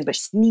bust in, but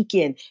sneak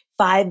in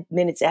 5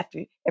 minutes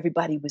after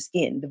everybody was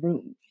in the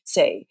room,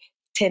 say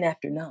 10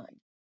 after 9.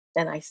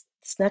 And I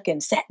snuck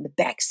in, sat in the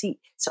back seat.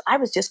 So I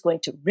was just going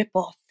to rip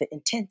off the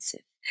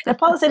intensive. And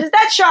Paula said, is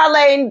that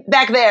Charlayne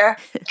back there?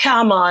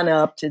 Come on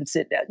up and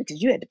sit down,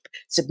 because you had to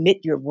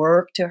submit your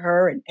work to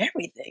her and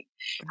everything.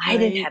 Right. I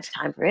didn't have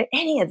time for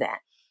any of that.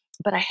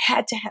 But I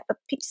had to have a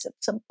piece of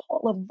some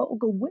Paula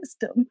Vogel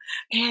wisdom.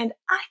 And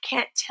I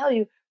can't tell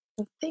you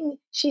the thing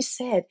she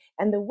said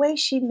and the way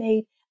she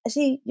made.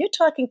 See, you're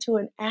talking to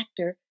an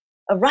actor,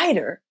 a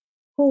writer,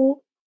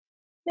 who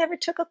never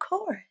took a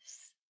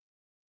course,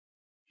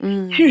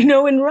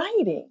 in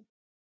writing.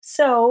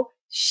 So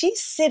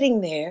she's sitting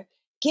there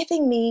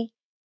giving me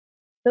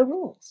the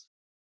rules.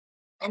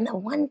 And the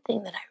one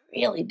thing that I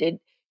really did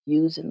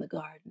use in the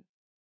garden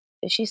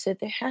is she said,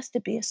 there has to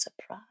be a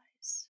surprise.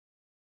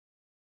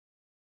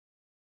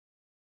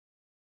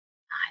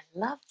 I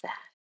love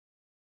that.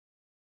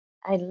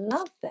 I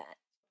love that.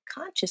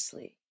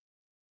 Consciously.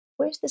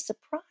 Where's the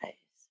surprise?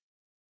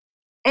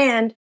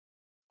 And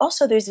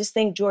also there's this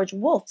thing George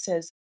Wolfe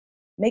says,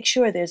 make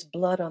sure there's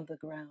blood on the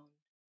ground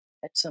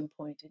at some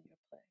point in your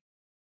play.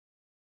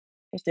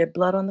 Is there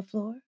blood on the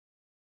floor?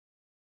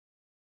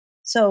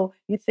 So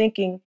you're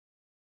thinking,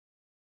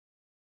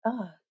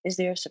 is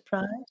there a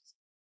surprise?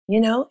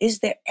 Is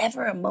there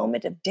ever a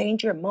moment of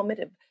danger, a moment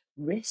of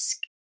risk?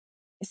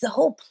 Is the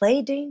whole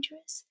play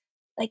dangerous?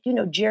 Like,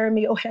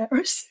 Jeremy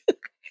O'Harris,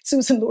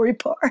 Susan Laurie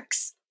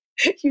Parks.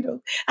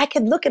 I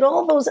could look at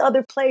all those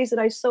other plays that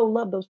I so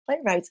love, those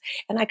playwrights,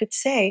 and I could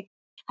say,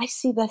 I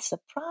see that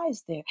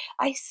surprise there.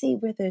 I see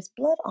where there's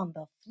blood on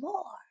the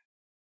floor.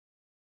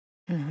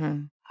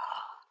 Mm-hmm.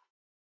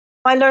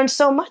 I learned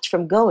so much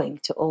from going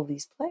to all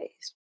these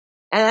plays.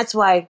 And that's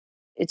why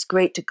it's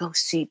great to go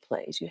see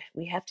plays.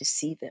 We have to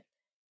see them.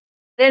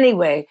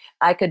 Anyway,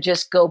 I could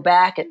just go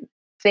back and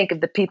think of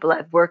the people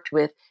I've worked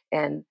with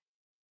and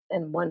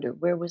wonder,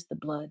 where was the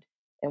blood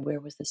and where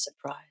was the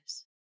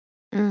surprise?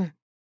 Mm.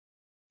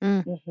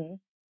 Mm. Mm-hmm.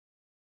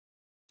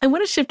 I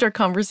want to shift our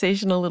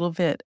conversation a little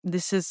bit.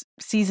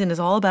 Season is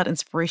all about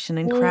inspiration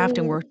and craft,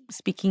 and we're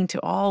speaking to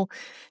all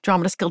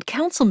Dramatists Guild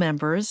Council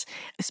members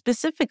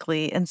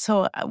specifically. And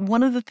so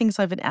one of the things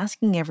I've been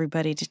asking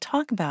everybody to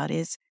talk about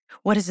is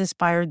what has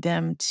inspired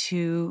them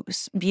to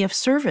be of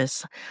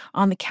service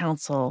on the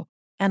council.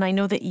 And I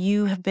know that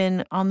you have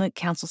been on the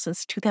council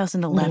since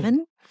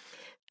 2011.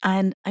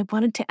 And I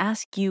wanted to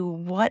ask you,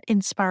 what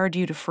inspired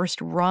you to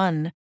first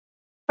run?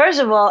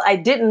 First of all, I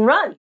didn't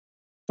run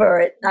for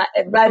it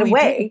right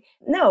away.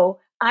 No,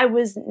 I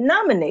was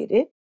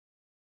nominated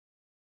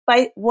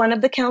by one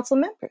of the council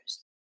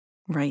members.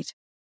 Right.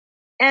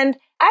 And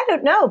I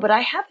don't know, but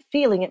I have a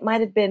feeling it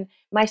might have been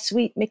my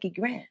sweet Mickey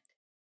Grant.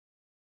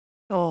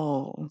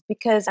 Oh.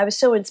 Because I was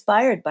so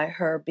inspired by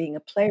her being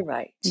a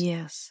playwright.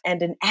 Yes.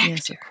 And an actor.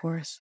 Yes, of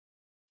course.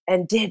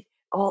 And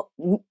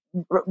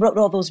wrote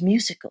all those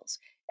musicals.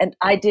 And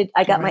I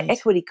got my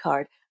equity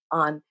card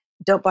on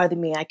Don't Bother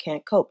Me, I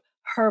Can't Cope,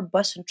 her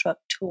bus and truck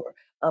tour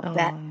of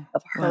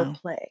her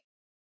play.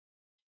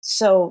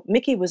 So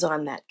Mickey was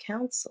on that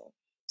council.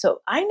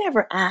 So I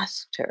never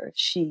asked her if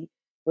she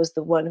was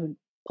the one who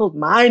pulled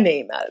my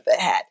name out of the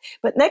hat.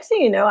 But next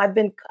thing you know,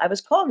 I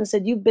was called and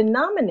said, "You've been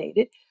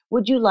nominated.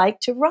 Would you like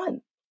to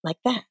run?" Like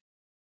that.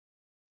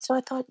 So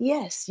I thought,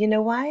 yes. You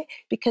know why?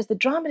 Because the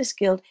Dramatists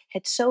Guild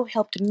had so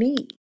helped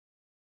me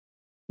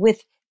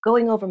with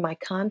going over my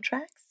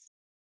contracts.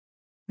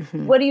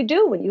 Mm-hmm. What do you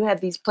do when you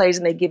have these plays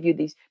and they give you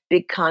these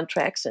big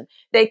contracts and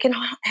they can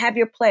have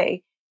your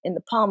play in the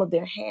palm of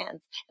their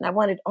hands? And I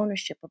wanted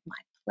ownership of my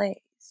plays.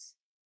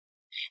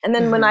 And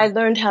then when I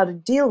learned how to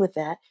deal with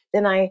that,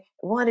 then I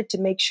wanted to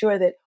make sure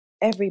that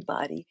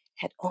everybody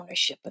had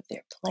ownership of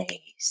their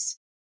plays.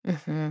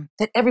 Mm-hmm.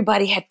 That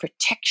everybody had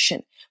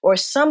protection or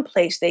some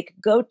place they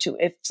could go to.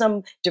 If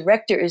some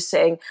director is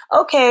saying,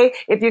 okay,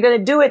 if you're going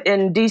to do it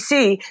in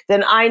DC,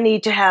 then I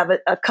need to have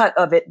a cut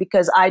of it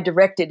because I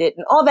directed it,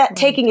 and all that,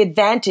 taking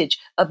advantage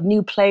of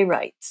new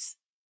playwrights.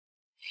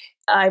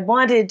 I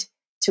wanted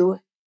to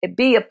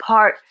be a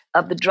part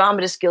of the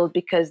Dramatists Guild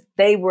because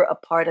they were a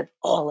part of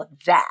all of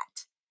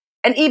that.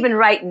 And even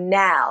right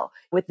now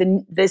with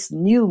this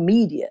new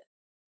media.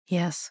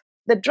 Yes.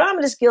 The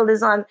Dramatists Guild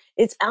is on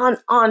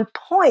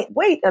point.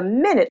 Wait a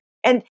minute.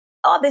 And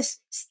all this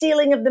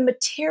stealing of the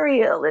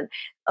material and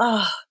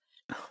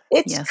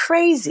it's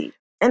crazy.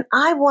 And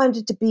I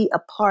wanted to be a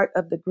part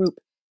of the group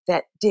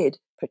that did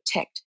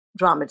protect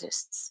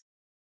dramatists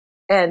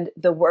and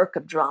the work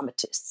of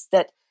dramatists,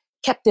 that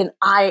kept an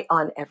eye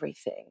on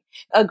everything.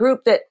 A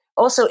group that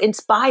also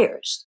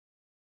inspires.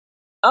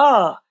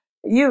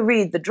 You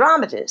read the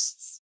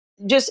Dramatists,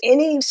 just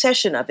any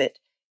session of it,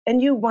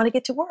 and you want to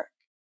get to work.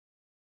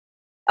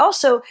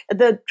 Also,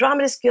 the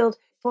Dramatists Guild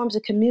forms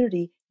a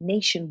community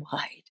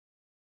nationwide.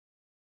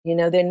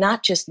 They're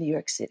not just New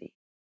York City.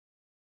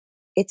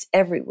 It's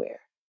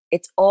everywhere.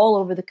 It's all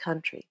over the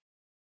country.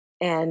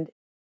 And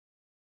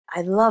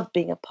I love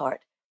being a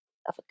part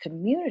of a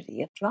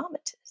community of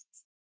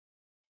dramatists.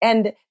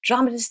 And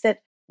dramatists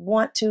that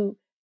want to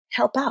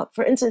help out.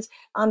 For instance,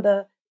 on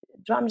the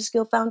Dramatists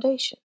Guild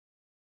Foundation.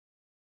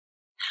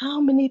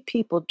 How many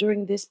people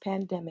during this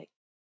pandemic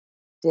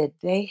did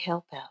they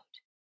help out?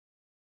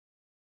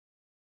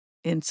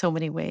 In so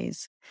many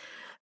ways.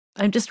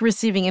 I'm just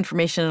receiving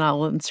information, and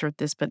I'll insert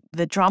this, but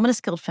the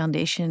Dramatists Guild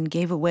Foundation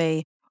gave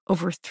away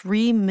over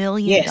 $3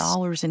 million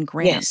in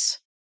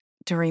grants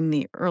during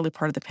the early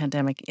part of the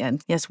pandemic.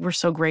 And yes, we're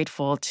so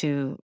grateful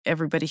to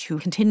everybody who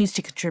continues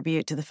to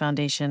contribute to the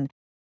foundation.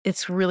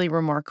 It's really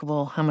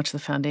remarkable how much the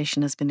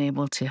foundation has been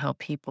able to help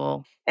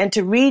people. And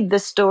to read the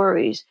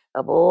stories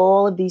of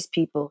all of these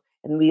people,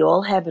 and we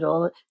all have it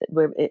all,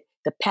 the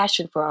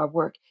passion for our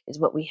work is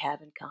what we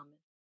have in common.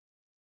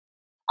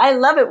 I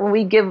love it when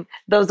we give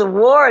those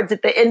awards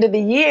at the end of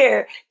the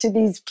year to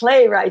these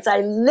playwrights.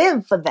 I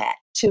live for that,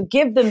 to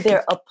give them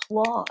their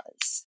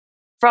applause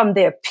from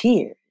their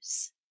peers.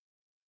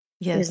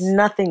 Yes. There's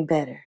nothing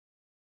better.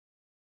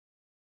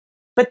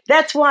 But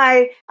that's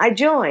why I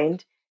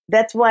joined.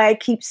 That's why I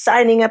keep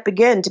signing up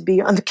again to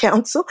be on the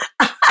council.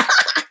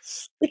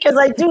 Because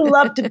I do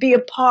love to be a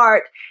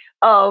part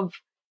of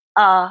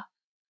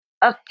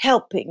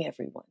helping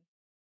everyone.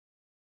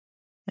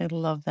 I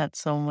love that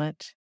so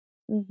much.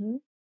 Mm-hmm.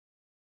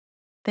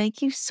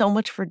 Thank you so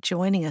much for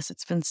joining us.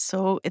 It's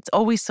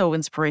always so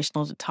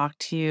inspirational to talk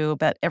to you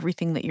about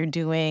everything that you're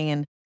doing.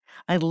 And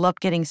I love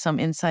getting some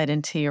insight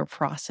into your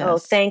process. Oh,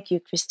 thank you,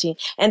 Christine.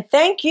 And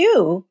thank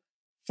you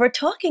for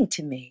talking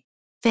to me.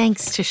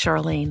 Thanks to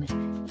Charlayne.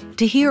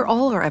 To hear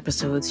all our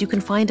episodes, you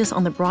can find us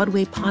on the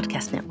Broadway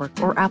Podcast Network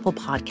or Apple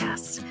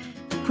Podcasts.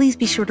 Please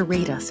be sure to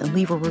rate us and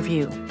leave a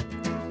review.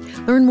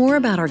 Learn more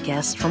about our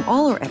guests from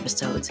all our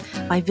episodes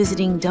by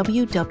visiting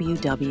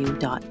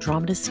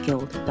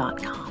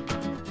www.dramatistguild.com.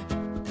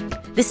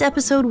 This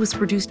episode was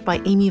produced by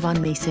Amy Von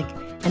Masik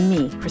and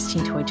me,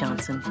 Christine Toy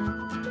Johnson.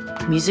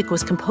 Music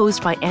was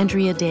composed by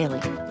Andrea Daly.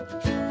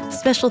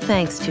 Special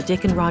thanks to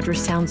Dick and Rogers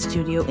Sound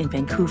Studio in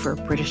Vancouver,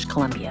 British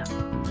Columbia.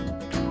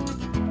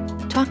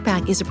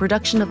 Talkback is a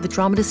production of the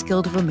Dramatists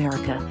Guild of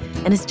America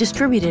and is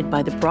distributed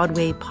by the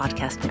Broadway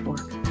Podcast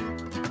Network.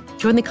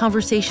 Join the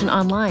conversation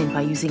online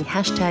by using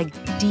hashtag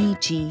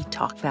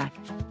DGTalkback.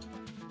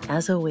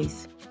 As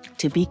always,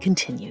 to be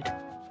continued.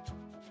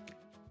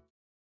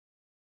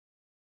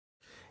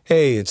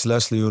 Hey, it's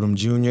Leslie Odom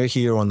Jr.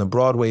 here on the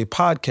Broadway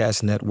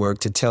Podcast Network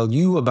to tell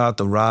you about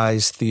the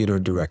Rise Theater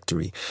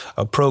Directory,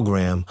 a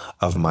program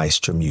of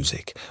Maestro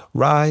Music.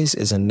 Rise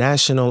is a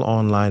national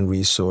online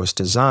resource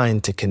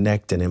designed to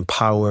connect and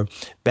empower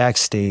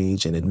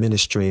backstage and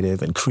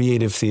administrative and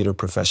creative theater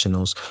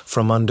professionals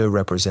from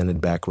underrepresented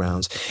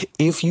backgrounds.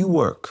 If you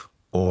work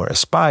or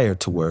aspire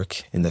to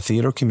work in the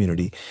theater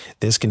community,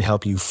 this can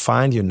help you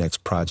find your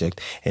next project.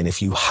 And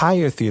if you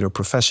hire theater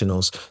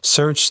professionals,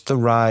 search the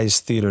Rise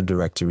Theater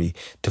Directory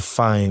to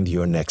find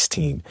your next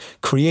team.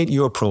 Create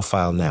your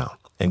profile now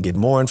and get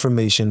more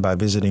information by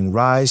visiting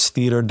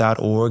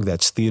risetheater.org.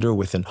 That's theater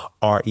with an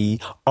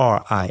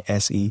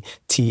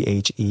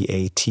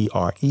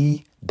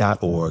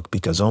risetheatre.org,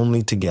 because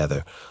only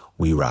together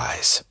we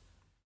rise.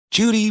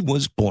 Judy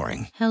was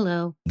boring.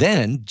 Hello.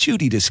 Then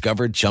Judy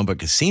discovered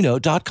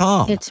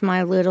ChumbaCasino.com. It's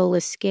my little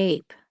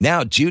escape.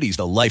 Now Judy's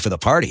the life of the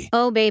party.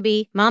 Oh,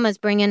 baby, mama's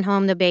bringing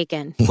home the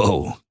bacon.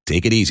 Whoa,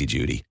 take it easy,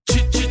 Judy.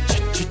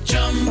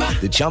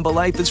 The Chumba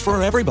life is for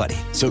everybody.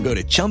 So go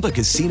to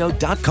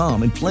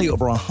ChumbaCasino.com and play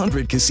over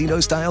 100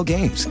 casino-style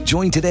games.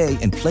 Join today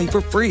and play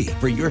for free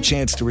for your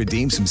chance to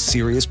redeem some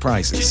serious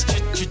prizes.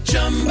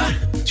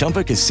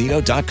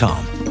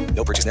 ChumbaCasino.com.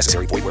 No purchase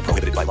necessary. Void where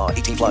prohibited by law.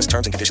 18+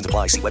 terms and conditions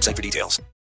apply. See website for details.